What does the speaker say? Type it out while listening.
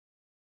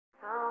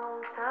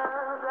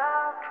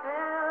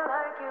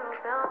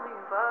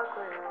Pop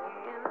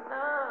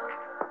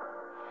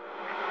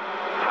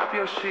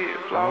your shit,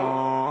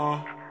 flow.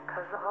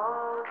 Cause the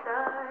whole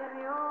time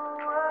you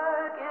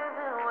were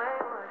giving away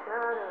what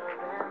should have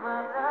been my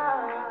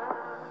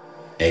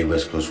love. Hey,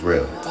 West Coast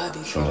Real.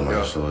 Showing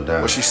love, slow it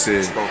down. What she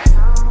said?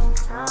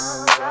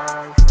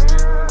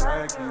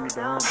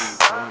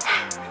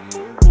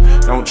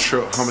 Don't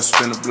trip, I'ma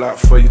spin a block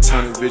for you.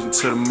 Turn the vision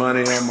to the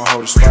money, I'ma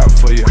hold a spot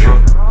for you, huh?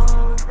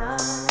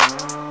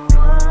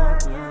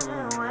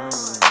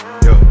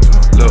 Yo,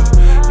 look,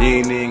 you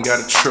ain't even got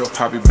a trip,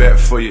 I'll be back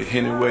for you.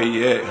 Anywhere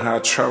you at, I'll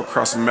travel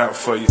across the map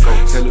for you.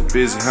 Hella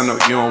busy, I know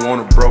you don't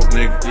want a broke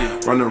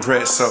nigga. Run the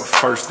rats up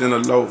first, then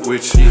elope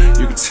with you.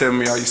 You can tell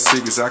me all your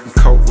secrets, I can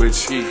cope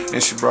with you.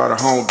 And she brought her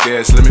home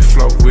gas, let me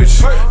float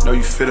with you. Know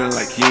you feeling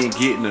like you ain't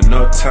getting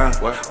enough time.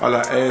 All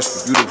I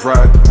ask for you to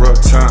ride the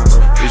rough times.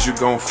 Is you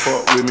gon'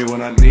 fuck with me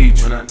when I need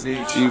you.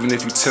 Even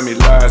if you tell me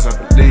lies, I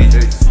believe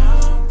you.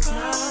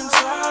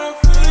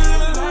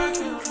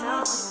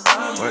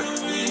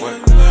 What?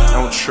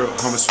 Don't trip,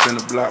 I'ma spin a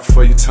block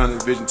for you. Turn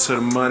the vision to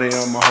the money,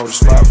 I'ma hold a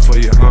spot for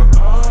you, huh?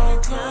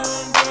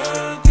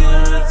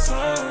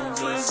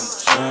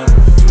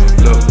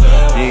 Look,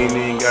 you ain't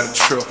even got a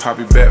trip, I'll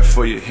be back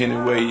for you.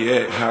 Anywhere you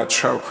at, I'll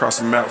travel across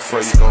the map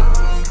for you.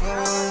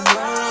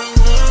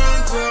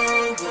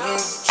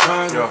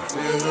 Yo.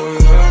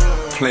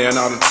 Playing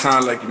all the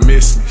time like you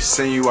miss me.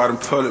 Seeing you out in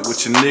public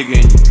with your nigga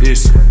and you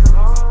diss me.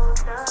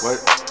 What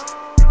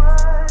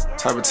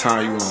type of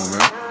time you on,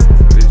 man?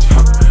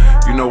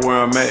 You know where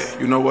I'm at,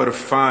 you know where to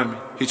find me.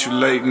 Hit you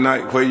late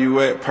night, where you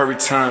at,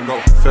 perfect time.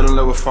 Fell in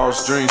love with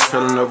false dreams,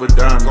 fell in love with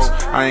diamonds.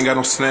 I ain't got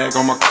no snag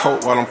on my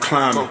coat while I'm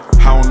climbing.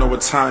 I don't know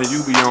what time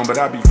you be on, but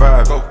I be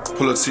vibing.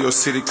 Pull up to your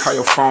city, call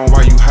your phone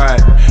while you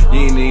hiding. You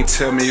ain't even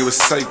tell me it was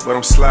safe, but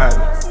I'm sliding.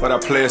 But I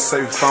play it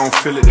safe, if I don't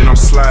feel it, then I'm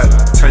sliding.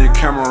 Turn your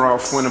camera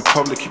off when in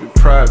public, keep it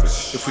private.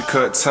 If we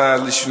cut ties,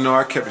 at least you know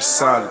I kept it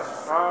solid.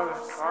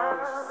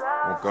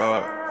 Oh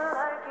God.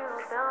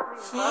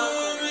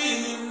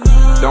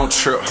 Don't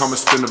trip, I'ma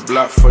spin the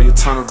block for you.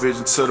 Tunnel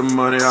vision to the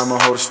money, I'ma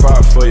hold a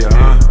spot for you,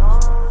 huh?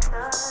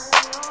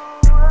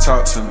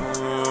 Talk to me.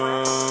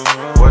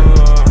 What?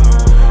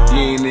 You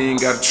ain't even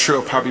got a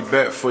trip, I'll be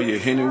back for you.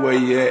 Anywhere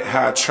you at,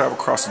 how I travel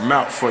across the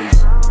map for you.